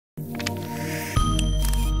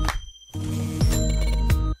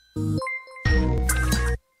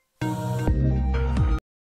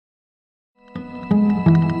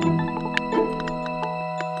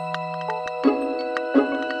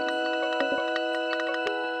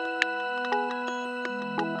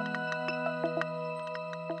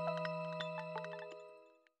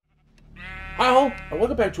y'all, and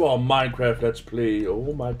welcome back to our Minecraft Let's Play.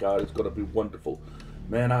 Oh my god, it's gonna be wonderful.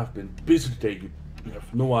 Man, I've been busy today, you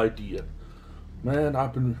have no idea. Man,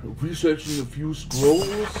 I've been researching a few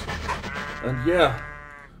scrolls, and yeah,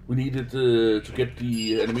 we needed to get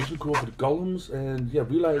the animation core for the golems, and yeah,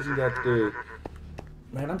 realizing that,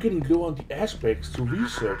 man, I'm getting low on the aspects to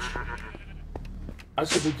research. I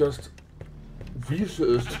simply just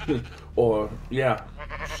researched, or yeah,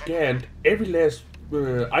 scanned every last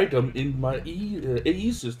item in my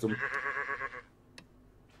AE system.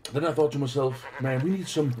 Then I thought to myself, man, we need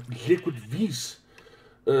some liquid V's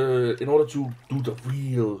in order to do the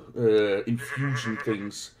real infusion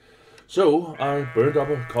things. So I burned up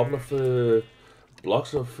a couple of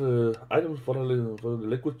blocks of items for the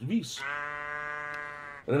liquid V's.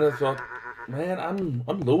 And then I thought, man,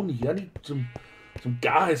 I'm lonely. I need some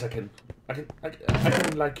guys I can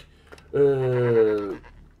like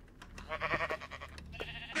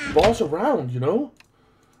boss around, you know?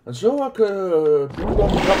 And so I could build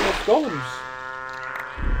up a couple of golems.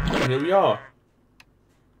 And here we are.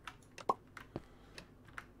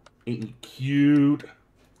 Ain't he cute?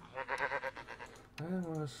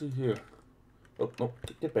 Let's see here. Oh, no,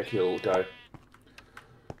 get back here, little guy.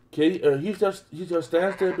 Okay, he just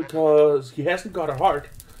stands there because he hasn't got a heart.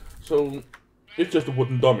 So it's just a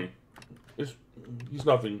wooden dummy. He's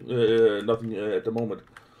nothing, nothing at the moment.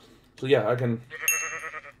 So yeah, I can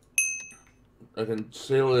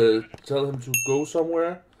tell him to go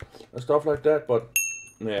somewhere and stuff like that, but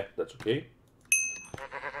yeah, that's okay.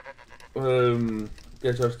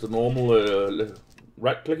 That's just the normal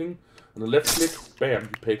right clicking and the left click, bam, you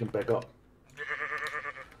pick him back up.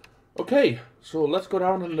 Okay, so let's go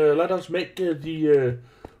down and let us make the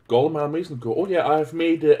golem animation core. Oh yeah, I've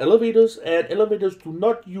made elevators, and elevators do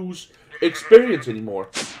not use experience anymore.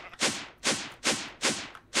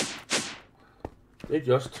 They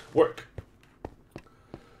just work.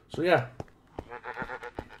 So yeah,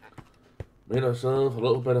 made ourselves a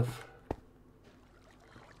little bit of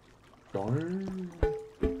darn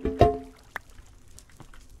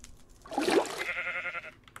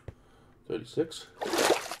 36.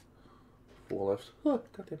 4 left. Oh,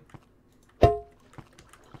 goddamn.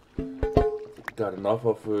 Got enough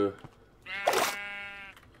of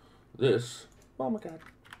this. Oh my god.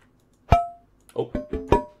 Oh.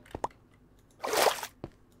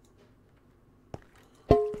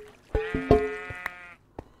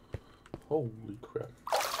 Holy crap.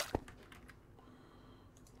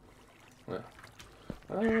 Yeah.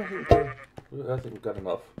 I think we got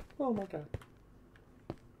enough. Oh my god.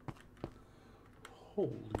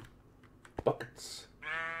 Holy buckets.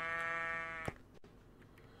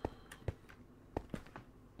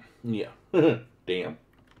 Yeah. Damn.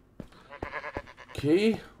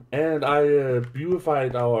 Okay, and I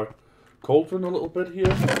beautified our cauldron a little bit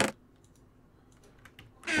here.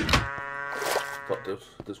 Thought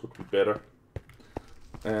this would be better.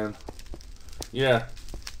 And yeah,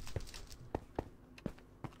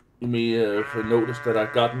 you may have noticed that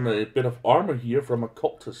I've gotten a bit of armor here from a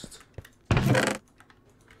cultist.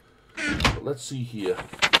 So let's see here.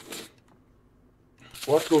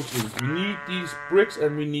 What goes in? We need these bricks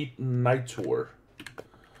and we need nitor.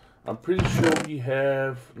 I'm pretty sure we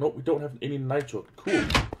have... No, we don't have any nitor. Cool.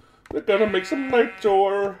 We're gonna make some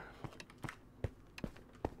nitor.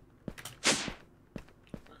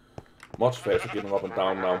 Much faster getting up and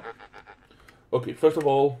down now. Okay, first of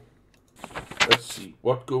all, let's see.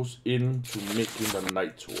 What goes into making the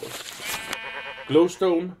nitor?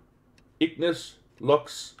 Glowstone, ignis,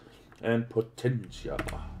 lux, and potentia.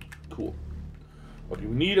 Cool. Okay,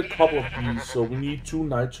 we need a couple of these, so we need 2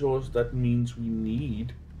 nitros. That means we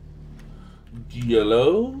need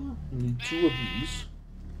yellow. We need 2 of these.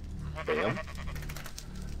 Bam.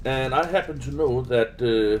 And I happen to know that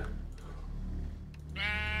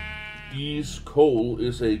these coal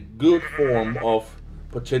is a good form of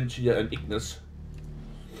potentia and ignis.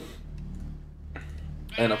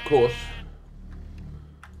 And of course,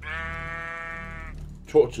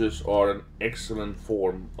 torches are an excellent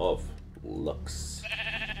form of lux.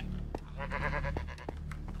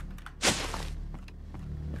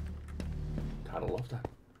 Kinda love that.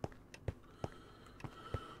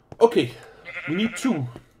 Okay, we need 2.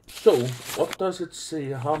 So, what does it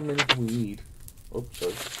say? How many do we need? Oops,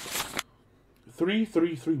 sorry. 3,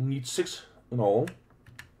 3, 3. We need 6 in all.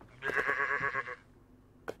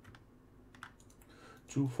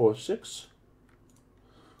 2, 4, 6.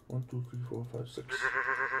 1, 2, 3, 4, 5, 6.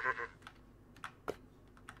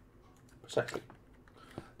 Exactly.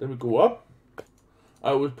 Then we go up.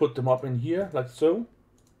 I always put them up in here, like so.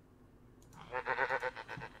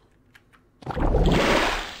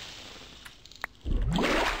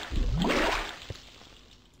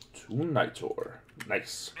 Nitor.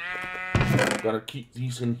 Nice. I'm gonna keep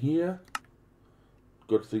these in here.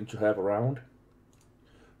 Good thing to have around.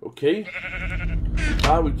 Okay.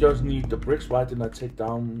 Now we just need the bricks. Why didn't I take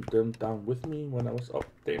them down with me when I was... Oh,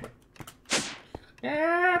 damn it.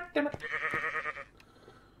 Yeah, damn it.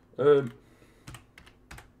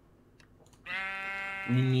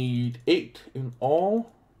 We need 8 in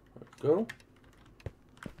all. Let's go.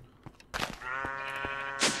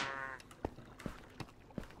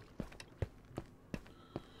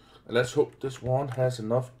 And let's hope this one has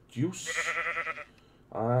enough juice.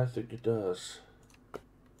 I think it does.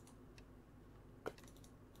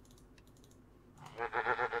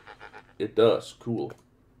 It does. Cool.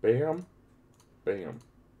 Bam. Bam.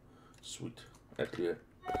 Sweet. Actually,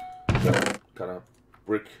 kind of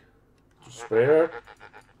brick to spare.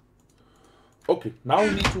 Okay, now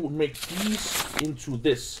we need to make these into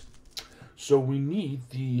this. So we need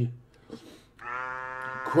the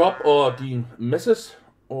crop or the messes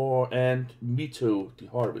and meto, the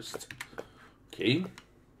harvest. Okay.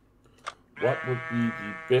 What would be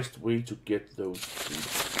the best way to get those two?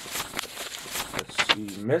 Let's see,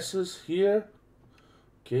 messes here.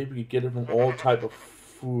 Okay, we can get it from all type of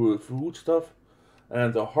food stuff.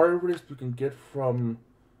 And the harvest we can get from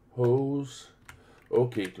hose.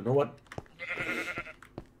 Okay, you know what?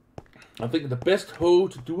 I think the best hoe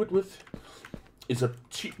to do it with is a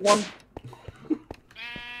cheap one.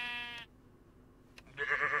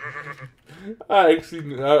 I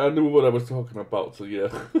knew what I was talking about, so yeah.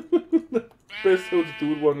 The best hoe to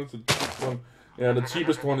do it one is a cheap one. Yeah, the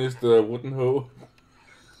cheapest one is the wooden hoe.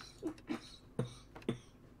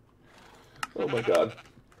 Oh my god.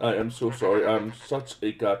 I am so sorry. I'm such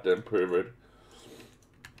a goddamn pervert.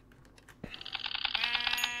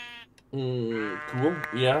 Cool.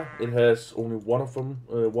 Yeah, it has only one of them.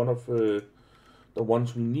 One of the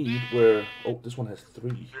ones we need. Where this one has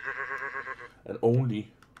 3, and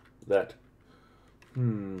only that.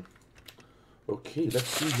 Okay, let's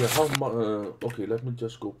see here. How much? Okay, let me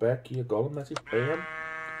just go back here. Golem, bam.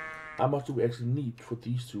 How much do we actually need for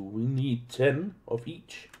these two? We need 10 of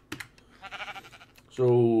each.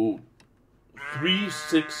 So 3,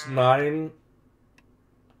 6, 9,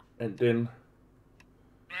 and then.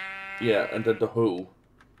 Yeah, and then the hoe.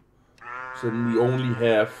 So we only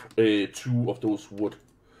have 2 of those wood.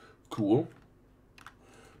 Cool.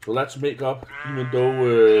 So let's make up, even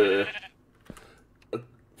though a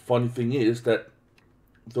funny thing is that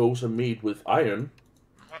those are made with iron.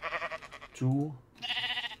 2,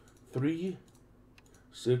 3,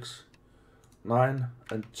 6, 9,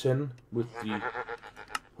 and 10 with the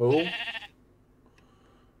hoe.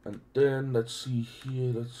 And then let's see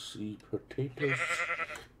here, let's see, potatoes.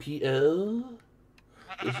 PL.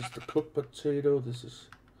 This is the cooked potato. This is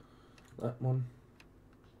that one.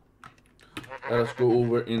 Let us go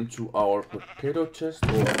over into our potato chest,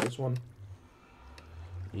 or this one.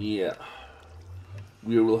 Yeah.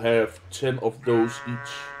 We will have 10 of those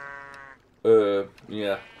each.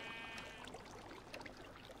 Yeah.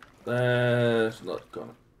 That's not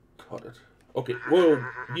gonna cut it. Okay, well,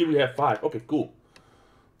 here we have 5. Okay, cool.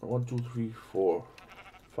 1, 2, 3, 4,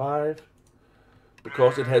 5.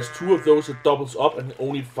 Because it has 2 of those, it doubles up, and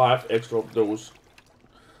only 5 extra of those.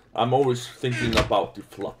 I'm always thinking about the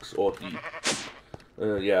flux, or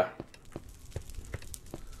the, yeah,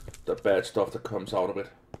 the bad stuff that comes out of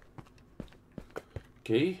it.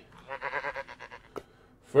 Okay.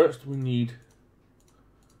 First we need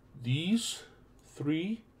these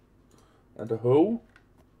 3, and a hoe.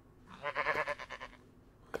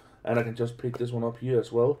 And I can just pick this one up here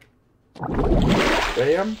as well.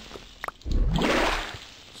 Bam.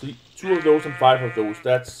 See, 2 of those and 5 of those.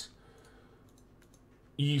 That's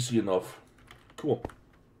easy enough. Cool.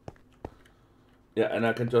 Yeah, and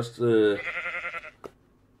I can just... it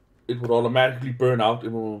would automatically burn out.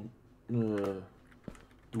 It will do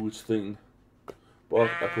its thing. But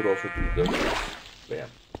I could also do this. Bam.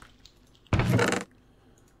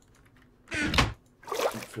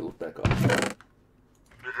 And fill it back up.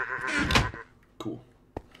 Cool.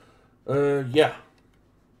 Yeah.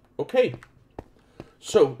 Okay.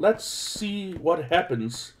 So, let's see what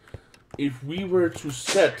happens if we were to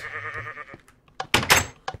set...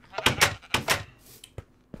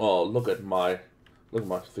 Oh, look at my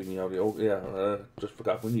thingy out here. Oh, yeah, just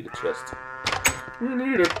forgot we need a chest. We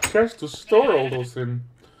need a chest to store all those in.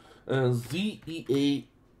 Z-E-A-S-T.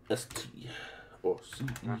 Or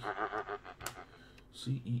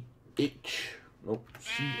C-E-H. Nope.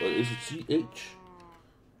 Is it C-H?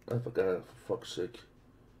 I forgot, for fuck's sake.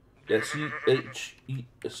 Yeah,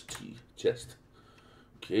 C-H-E-S-T. Chest.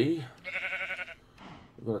 Okay.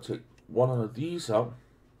 We're gonna take one of these out.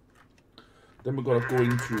 Then we're gonna go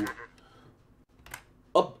into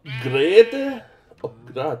Upgrade.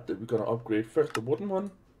 We're gonna upgrade first the wooden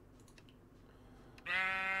one.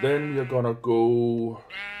 Then we're gonna go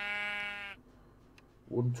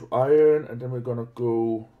wooden to iron, and then we're gonna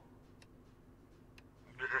go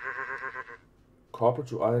copper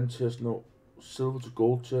to iron chest, no. Silver to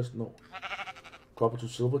gold chest, no. Copper to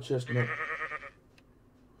silver chest, no.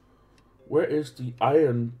 Where is the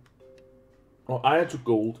iron? Oh, iron to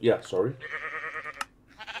gold. Yeah, sorry.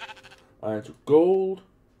 Iron to gold.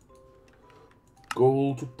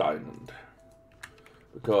 Gold to diamond.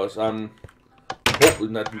 Because I'm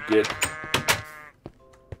hoping that we get,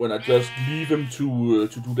 when I just leave him to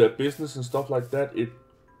do their business and stuff like that, it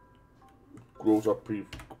grows up pretty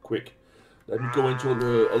quick. Let me go into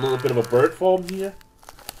a little bit of a bird form here.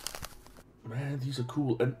 Man, these are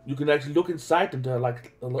cool. And you can actually look inside them. They're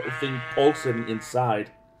like a little thing pulsating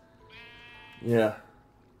inside. Yeah.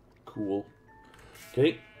 Cool.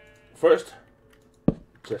 Okay. First,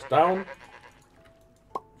 chest down.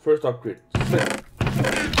 First upgrade. Set.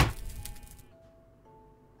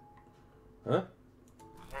 Huh?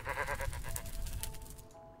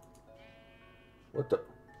 What the?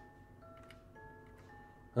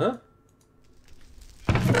 Huh?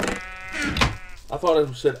 I thought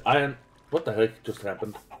it said iron. What the heck just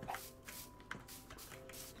happened?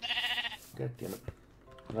 God damn it.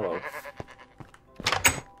 Hello.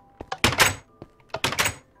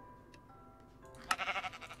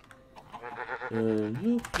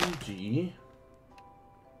 UPG.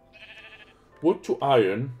 Wood to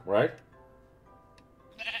iron, right?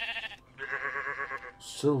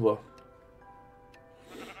 Silver.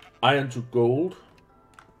 Iron to gold.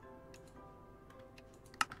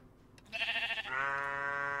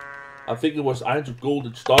 I think it was iron to gold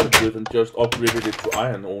it started with and just upgraded it to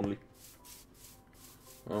iron only.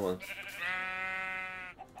 Oh well.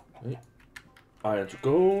 Okay. Iron to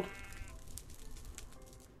gold.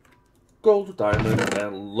 Gold to diamond,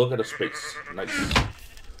 and look at the space. Nice.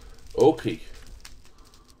 Okay.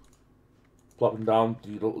 Plopping down the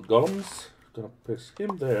little golems. Gonna place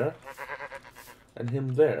him there. And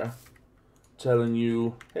him there. Telling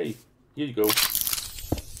you, hey, here you go.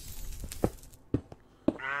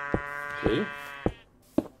 Okay.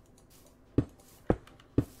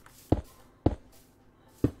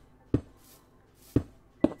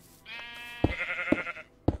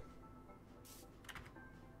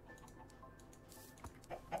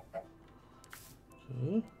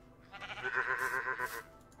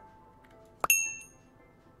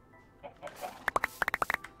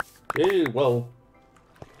 Okay, well,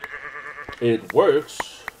 it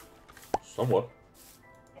works somewhat.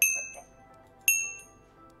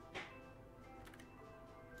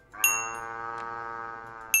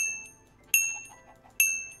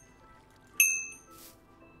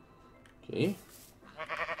 Okay.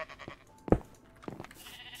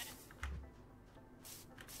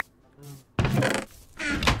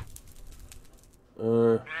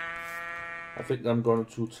 I think I'm going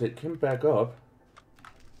to take him back up.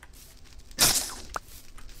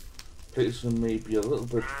 Place him maybe a little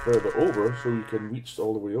bit further over so he can reach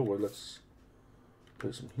all the way over. Let's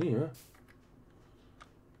place him here.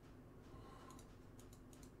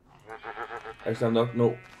 Actually, I'm not.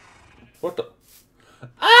 No. What the?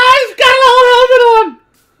 Ah, he's got a whole helmet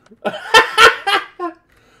on!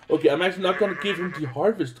 Okay, I'm actually not going to give him the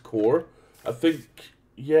harvest core. I think,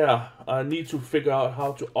 yeah, I need to figure out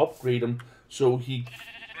how to upgrade him so he.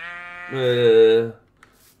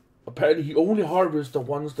 Apparently, he only harvests the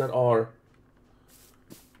ones that are.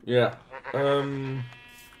 Yeah. I'll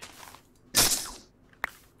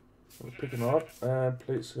pick him up and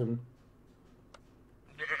place him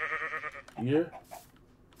here.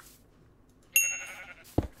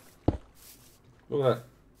 Look at that.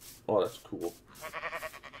 Oh, that's cool.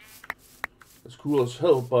 It's cool as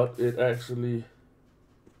hell, but it actually.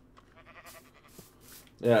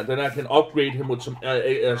 Yeah, then I can upgrade him with some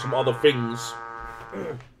other things.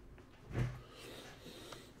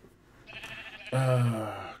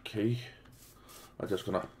 Okay, I'm just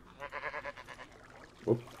gonna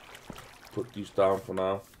put these down for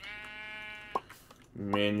now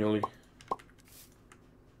manually.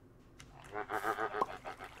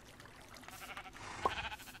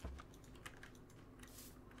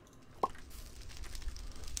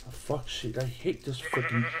 For fuck's sake, I hate this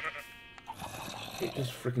freaking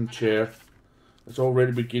chair. It's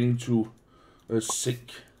already beginning to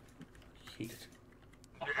sink. I hate it.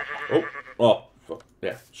 Oh, fuck.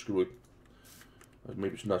 Yeah, screw it.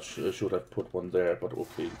 Maybe not should have put one there, but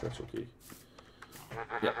okay, that's okay.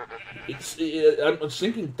 Yeah, it's I'm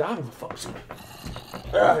sinking down. For fuck's sake.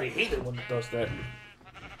 I hate it when it does that.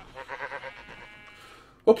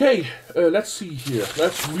 Okay, let's see here.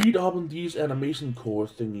 Let's read up on these animation core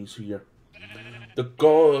thingies here. The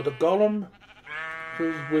golem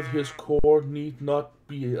with his core need not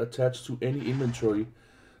be attached to any inventory.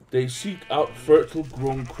 They seek out fertile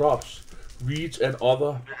grown crops, weeds and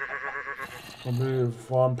other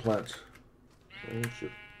farm plants. Oh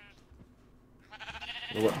shit.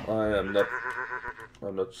 You know what?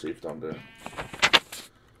 I'm not safe down there.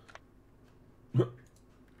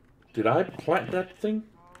 Did I plant that thing?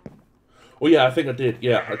 Oh yeah, I think I did.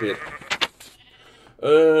 Yeah, I did.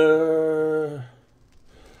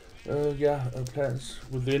 Plants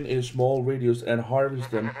within a small radius and harvest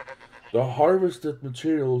them. The harvested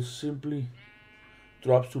material simply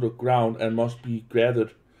drops to the ground and must be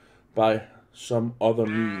gathered by some other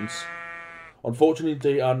means. Unfortunately,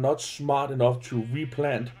 they are not smart enough to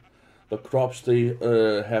replant the crops they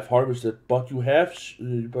have harvested, but you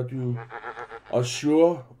are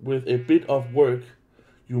sure with a bit of work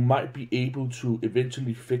you might be able to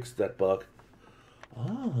eventually fix that bug.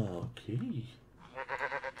 Ah, okay.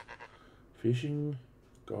 Fishing,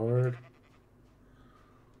 guard,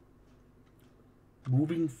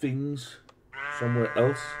 moving things somewhere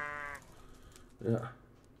else. Yeah,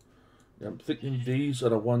 I'm thinking these are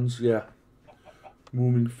the ones, yeah.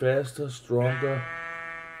 Moving faster, stronger,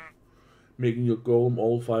 making your golem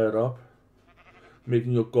all fired up,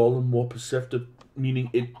 making your golem more perceptive, meaning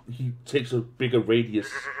he takes a bigger radius.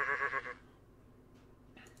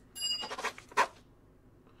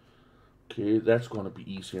 Okay, that's gonna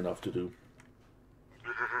be easy enough to do.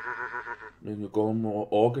 Making your golem more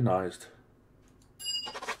organized.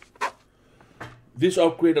 This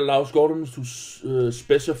upgrade allows golems to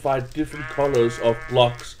specify different colors of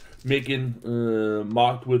blocks, making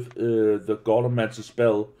marked with the Golemancer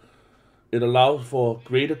spell. It allows for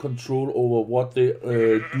greater control over what they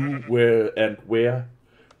do, where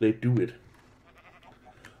they do it.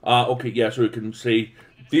 Okay, yeah, so you can say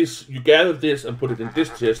this, you gather this and put it in this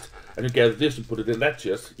chest, and you gather this and put it in that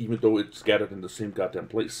chest, even though it's scattered in the same goddamn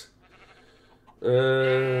place.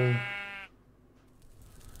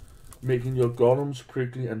 Making your golems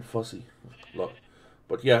prickly and fuzzy.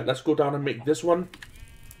 But yeah, let's go down and make this one.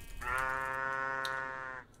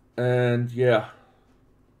 And yeah.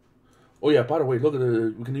 Oh yeah, by the way, look at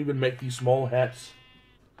we can even make these small hats.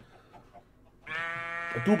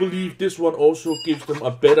 I do believe this one also gives them a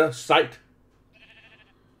better sight.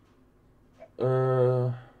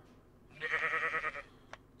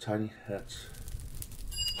 Tiny hats.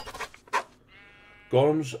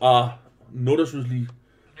 Golems are noticeably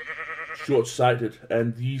short-sighted,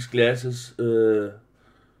 and these glasses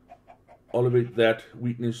elevate that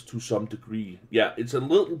weakness to some degree. Yeah, it's a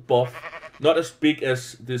little buff, not as big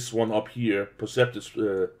as this one up here,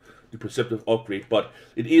 the perceptive upgrade, but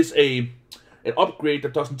it is an upgrade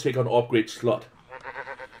that doesn't take an upgrade slot.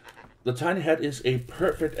 The tiny hat is a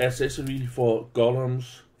perfect accessory for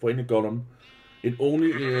golems, for any golem. It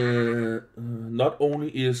not only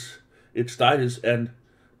is it stylish and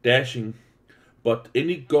dashing, but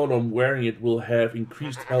any golem wearing it will have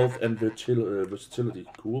increased health and versatility.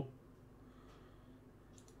 Cool.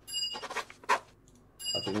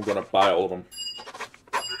 I think I'm gonna buy all of them.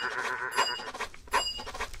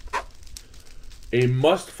 A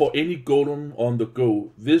must for any golem on the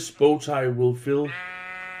go. This bow tie will fill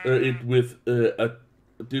it with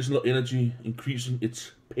additional energy, increasing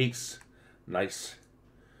its pace. Nice.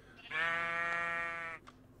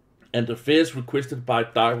 And the face requested by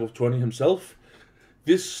Direwolf 20 himself.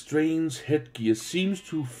 This strange headgear seems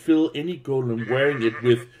to fill any golem wearing it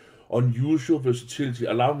with unusual versatility,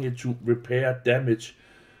 allowing it to repair damage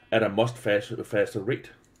at a much faster rate.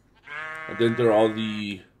 And then there are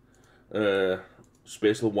the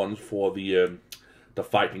special ones for the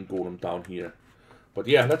fighting golem down here. But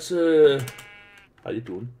yeah, let's how you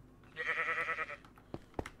doing?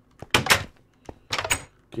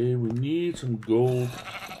 Okay, we need some gold.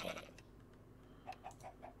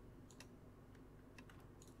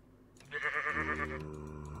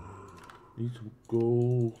 Need some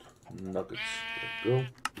gold nuggets. There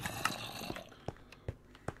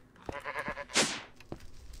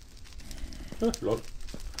we go. Lol.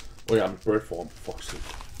 Oh yeah, I'm bird form. Fuck's sake.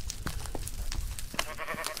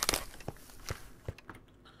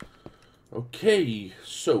 Okay,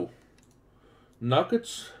 so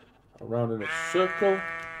nuggets around in a circle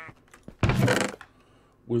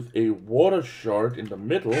with a water shard in the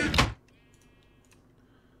middle.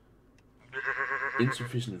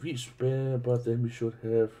 Insufficient reach, but then we should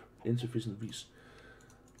have insufficient reach.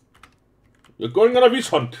 We're going on a reach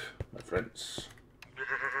hunt, my friends.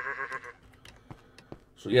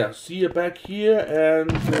 So yeah, see you back here,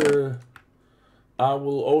 and I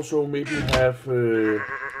will also maybe have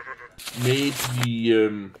made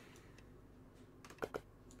the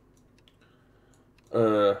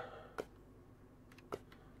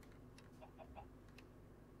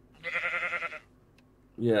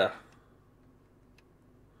yeah.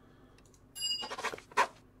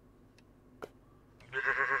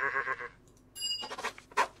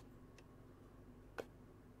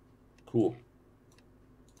 Cool.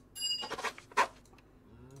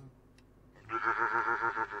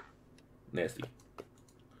 Nasty.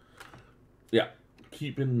 Yeah.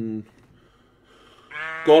 Keeping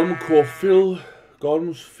Golem core fill.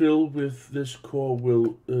 Golems filled with this core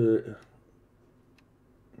will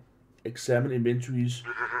examine inventories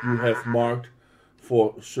you have marked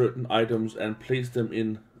for certain items and place them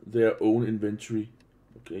in their own inventory.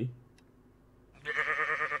 Okay.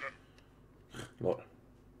 Lord.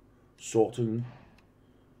 Sorting.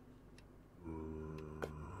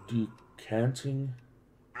 Decanting.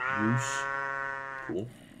 Use. Cool.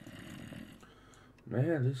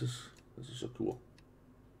 Man, this is so cool.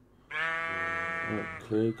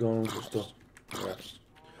 Okay, going and stuff. Yeah.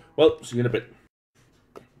 Well, see you in a bit.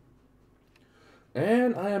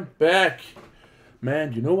 And I am back.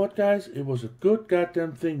 Man, you know what, guys? It was a good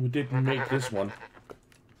goddamn thing we didn't make this one.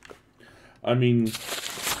 I mean,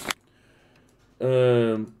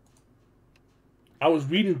 I was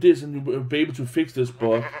reading this and you will be able to fix this,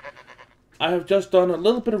 but I have just done a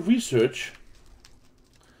little bit of research.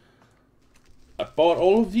 I bought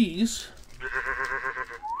all of these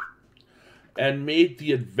and made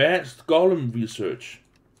the advanced golem research.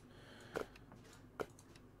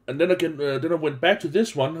 And then again, then I went back to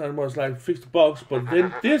this one and was like, fix the bugs. But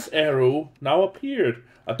then this arrow now appeared.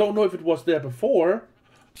 I don't know if it was there before,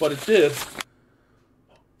 but it did.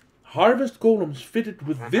 Harvest golems fitted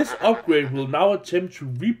with this upgrade will now attempt to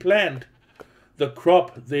replant the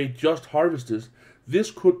crop they just harvested. This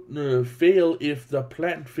could fail if the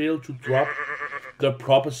plant failed to drop the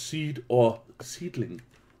proper seed or seedling.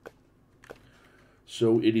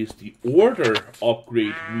 So it is the order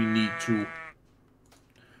upgrade we need to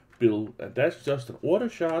build, and that's just an order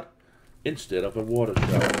shot instead of a water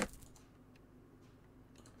shot.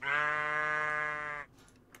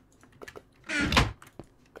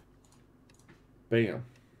 Bam.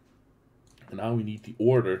 And now we need the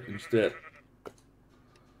order instead.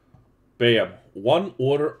 Bam. One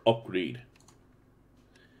order upgrade.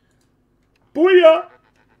 Booyah!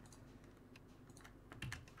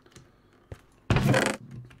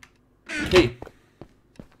 Okay.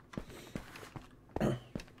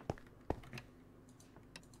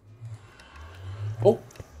 Oh,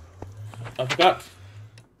 I forgot.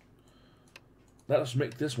 Let us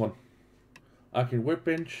make this one. I can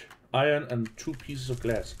workbench, iron, and 2 pieces of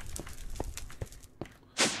glass,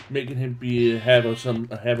 making him have a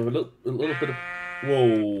little bit of.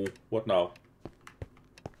 Whoa! What now?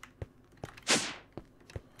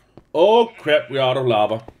 Oh crap! We're out of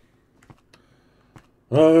lava.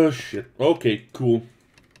 Oh shit. Okay, cool.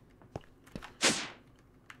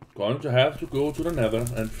 Going to have to go to the Nether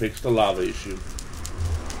and fix the lava issue.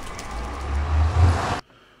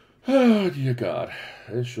 Oh dear God,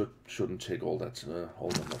 this shouldn't take all that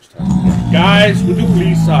much time. Guys, would you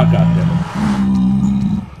please start, goddammit?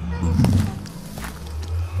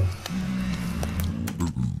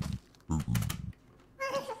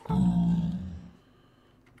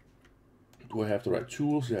 Do I have the right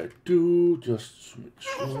tools? Yeah, I do. Just to make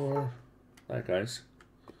sure. Alright, guys.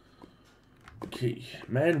 Okay,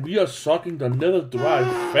 man, we are sucking the Nether dry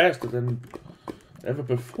faster than ever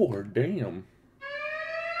before. Damn.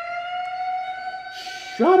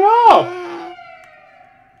 Shut up!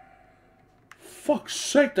 Fuck's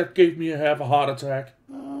sake, that gave me a heart attack.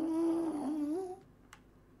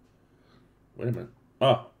 Wait a minute.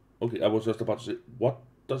 Ah, okay, I was just about to say, what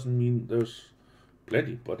doesn't mean there's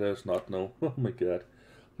plenty, but there's not, no. Oh my God.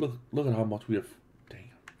 Look at how much we have.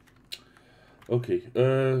 Damn. Okay,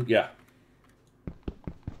 yeah.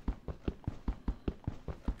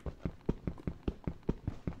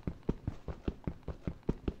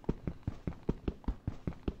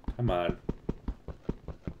 Come on.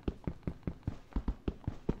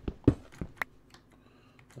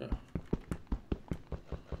 Yeah.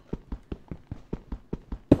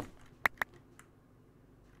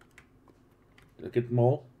 Did I get them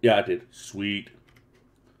all? Yeah, I did. Sweet.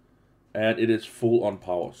 And it is full on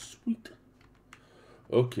power. Sweet.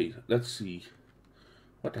 Okay, let's see.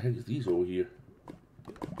 What the heck is these over here?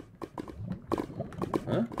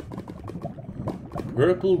 Huh?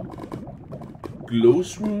 Purple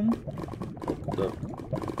glows room? The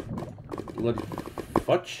bloody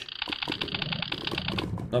fudge?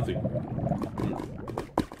 Nothing.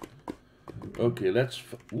 Okay, let's...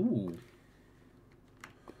 Ooh.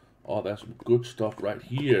 Oh, that's some good stuff right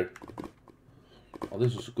here. Oh,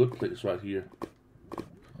 this is a good place right here.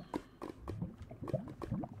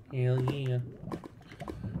 Hell yeah.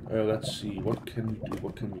 Let's see. What can we do?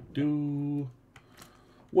 What can we do?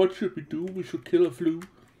 What should we do? We should kill a flu.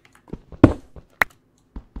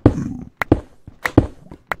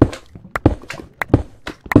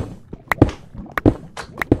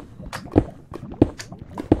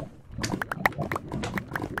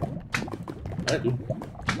 I do.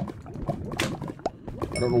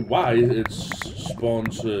 I don't know why it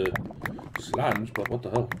spawns slimes, but what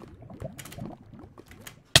the hell?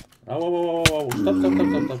 Oh,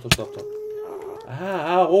 stop.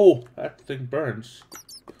 Ah, oh, that thing burns.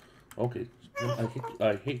 Okay,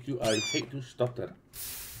 I hate you, stop that.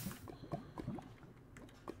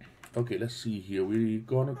 Okay, let's see here. We're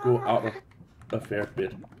gonna go out a fair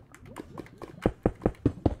bit.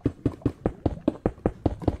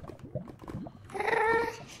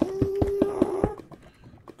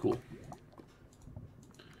 Cool.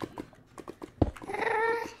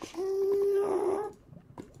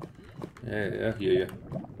 Yeah.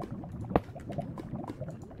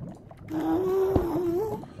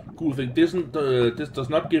 Cool thing. This does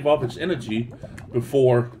not give up its energy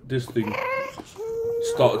before this thing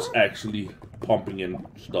starts actually pumping in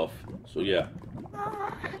stuff. So yeah.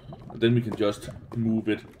 And then we can just move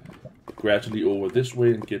it gradually over this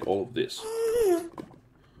way and get all of this.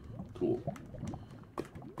 Cool.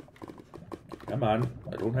 Come on.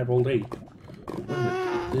 I don't have all day.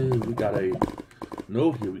 We got a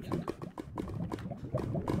node here we can...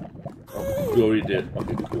 Oh, we already did.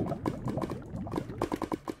 Okay, cool.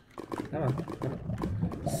 Come on.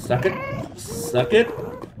 Suck it.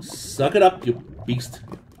 Suck it up, you beast.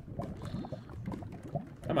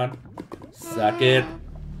 Come on. Suck it.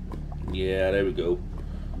 Yeah, there we go.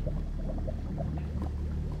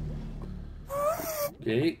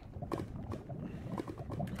 Okay.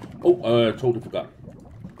 Oh, I totally forgot.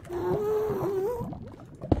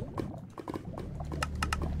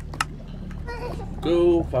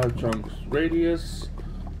 Go, 5 chunks radius.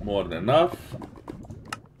 More than enough.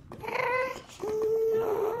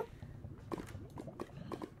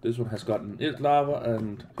 This one has gotten its lava,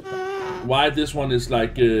 and why this one is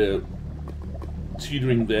like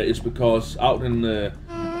teetering there is because out in the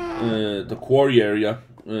quarry area,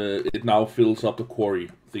 it now fills up the quarry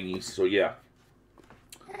thingies. So yeah.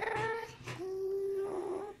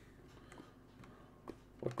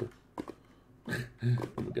 What the?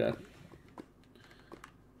 Oh my god.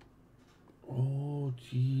 Oh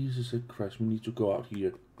Jesus Christ! We need to go out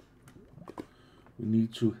here. We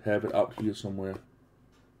need to have it out here somewhere.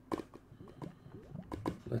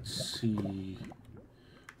 Let's see.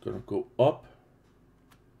 Gonna go up.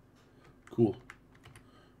 Cool.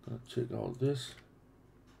 Gonna take all this.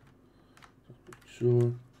 Just make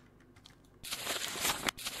sure.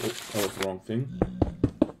 Oh, that was the wrong thing.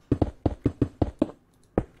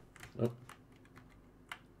 Oh.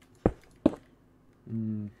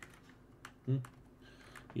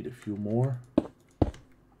 Need a few more.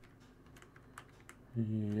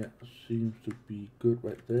 Yeah, seems to be good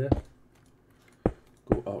right there.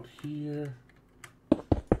 Go out here.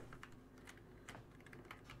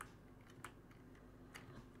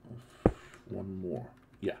 One more.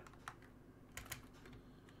 Yeah.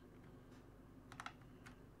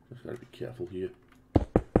 Just gotta be careful here.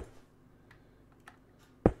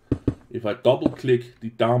 If I double click the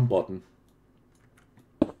down button,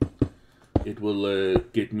 it will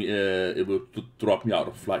get me. It will drop me out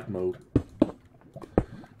of flight mode,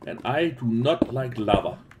 and I do not like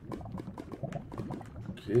lava.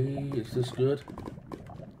 Okay, is this good?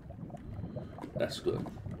 That's good.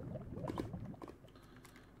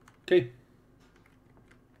 Okay,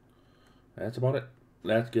 that's about it.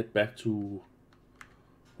 Let's get back to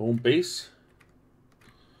home base.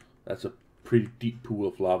 That's a pretty deep pool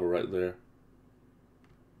of lava right there.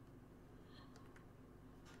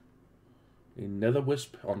 A nether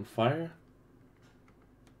wisp on fire.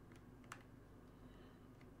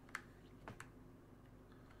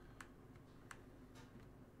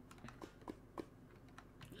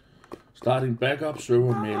 Starting backup,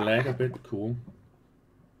 server may lag a bit. Cool.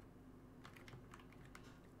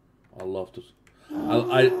 I love this.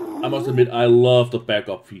 I must admit, I love the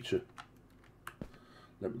backup feature.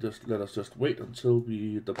 Let us just wait until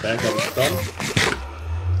the backup is done.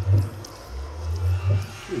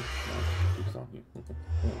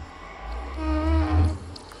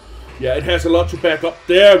 Yeah, it has a lot to back up.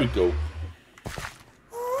 There we go.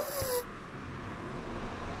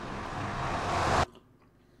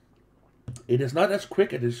 It is not as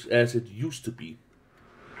quick as it used to be.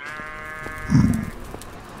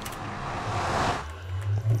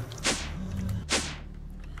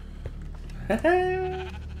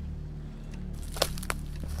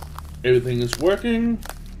 Everything is working.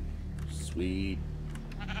 Sweet.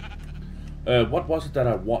 What was it that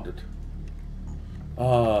I wanted?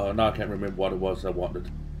 Now I can't remember what it was I wanted.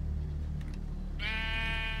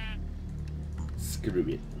 Screw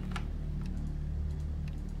it.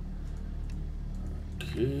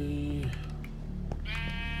 Okay.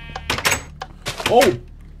 Oh!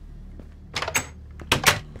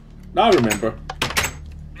 Now I remember.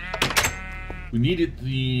 We needed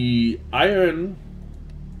the iron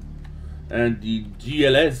and the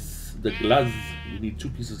GLS, the glass. We need 2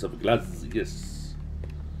 pieces of glass, yes.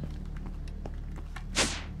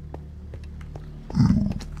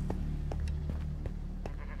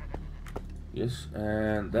 Yes,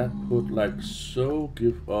 and that would like so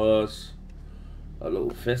give us a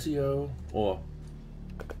little fascio or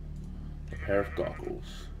a pair of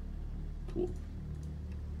goggles. Cool.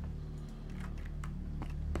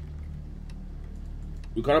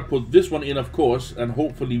 We gotta put this one in, of course, and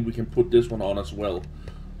hopefully we can put this one on as well.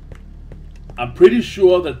 I'm pretty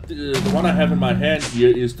sure that the one I have in my hand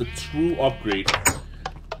here is the true upgrade,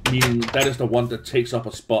 meaning that is the one that takes up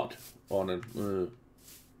a spot on it.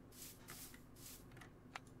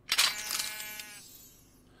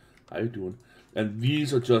 How you doing? And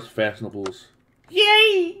these are just fashionables.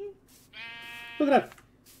 Yay! Look at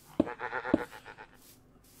that.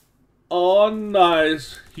 Oh,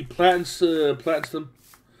 nice. He plants them.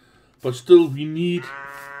 But still, we need...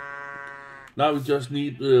 Now we just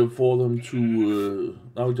need for them to...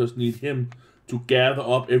 now we just need him to gather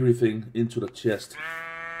up everything into the chest.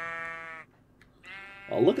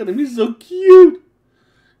 Oh, look at him. He's so cute.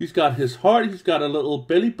 He's got his heart. He's got a little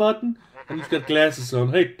belly button. And he's got glasses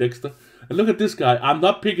on. Hey, Dexter. And look at this guy. I'm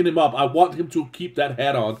not picking him up. I want him to keep that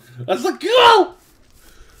hat on. That's like, go!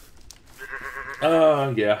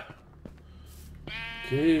 Yeah.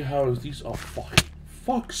 Okay, how is these? Oh,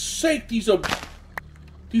 fuck's sake! These are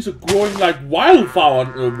growing like wildfire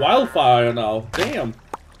now. Damn.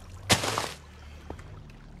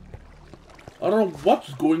 I don't know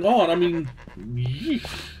what's going on. I mean, yeesh.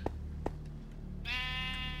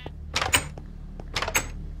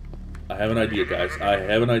 I have an idea, guys. I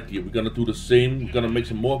have an idea. We're gonna do the same. We're gonna make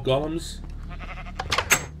some more golems,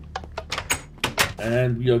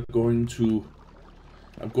 and we are going to.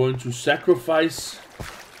 I'm going to sacrifice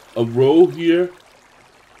a row here.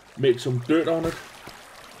 Make some dirt on it.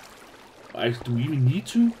 Do we even need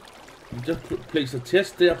to? We just place a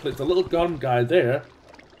chest there. Place a little golem guy there.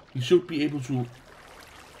 We should be able to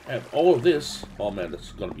have all of this. Oh man,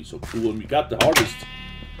 that's gonna be so cool. And we got the harvest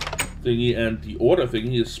thingy, and the order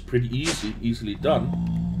thingy is pretty easily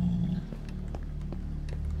done.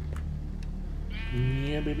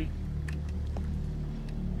 Yeah, baby.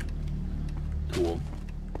 Cool.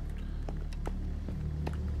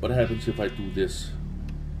 What happens if I do this?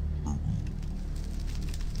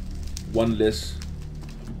 One less.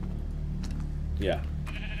 Yeah,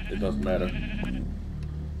 it doesn't matter.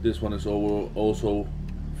 This one is also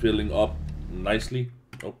filling up nicely.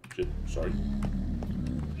 Oh shit, sorry.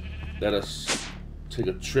 Let us take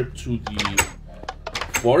a trip to the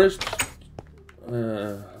forest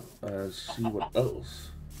and see what else.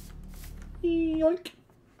 Yoink.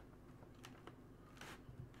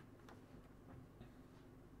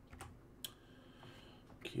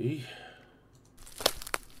 Okay.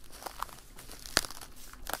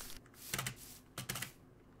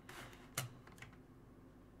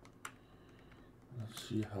 Let's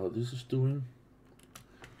see how this is doing.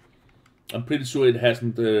 I'm pretty sure it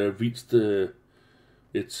hasn't reached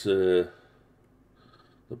its the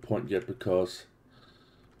point yet, because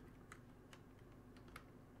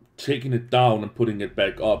taking it down and putting it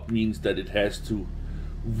back up means that it has to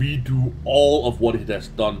redo all of what it has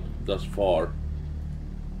done thus far.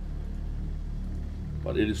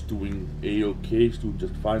 But it is doing a-okay. It's doing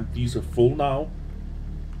just fine. These are full now.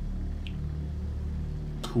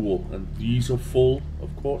 Cool. And these are full,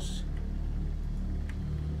 of course.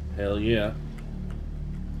 Hell yeah.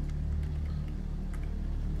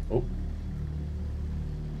 Oh.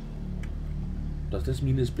 Does this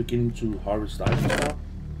mean it's beginning to harvest items now?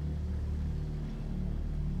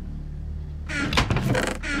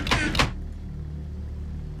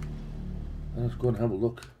 Let's go and have a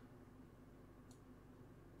look.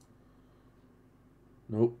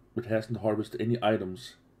 Nope, it hasn't harvested any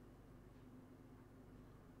items.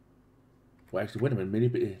 Well, actually, wait a minute,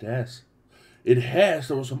 maybe it has. It has.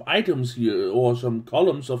 There were some items here, or some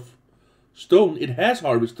columns of stone. It has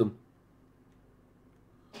harvested them.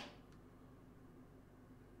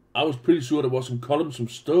 I was pretty sure there was some columns from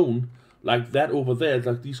stone, like that over there,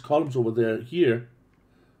 like these columns over there, here,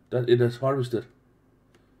 that it has harvested.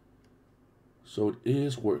 So it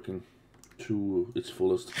is working. to its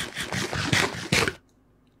fullest.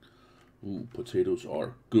 Ooh, potatoes are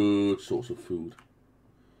a good source of food.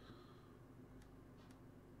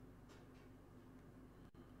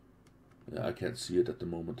 Yeah, I can't see it at the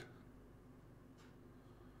moment.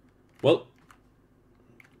 Well,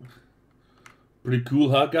 pretty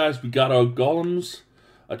cool, huh, guys? We got our golems.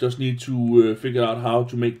 I just need to figure out how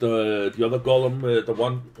to make the other golem, the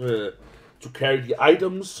one to carry the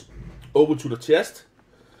items over to the chest,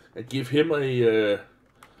 and give him a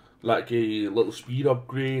like a little speed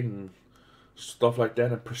upgrade and stuff like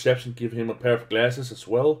that, and perception, give him a pair of glasses as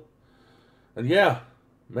well. And yeah,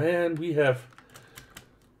 man, we have,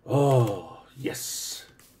 oh yes,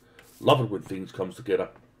 love it when things comes together.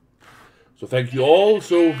 So thank you all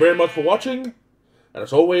so very much for watching, and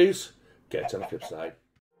as always, catch you on the flip side.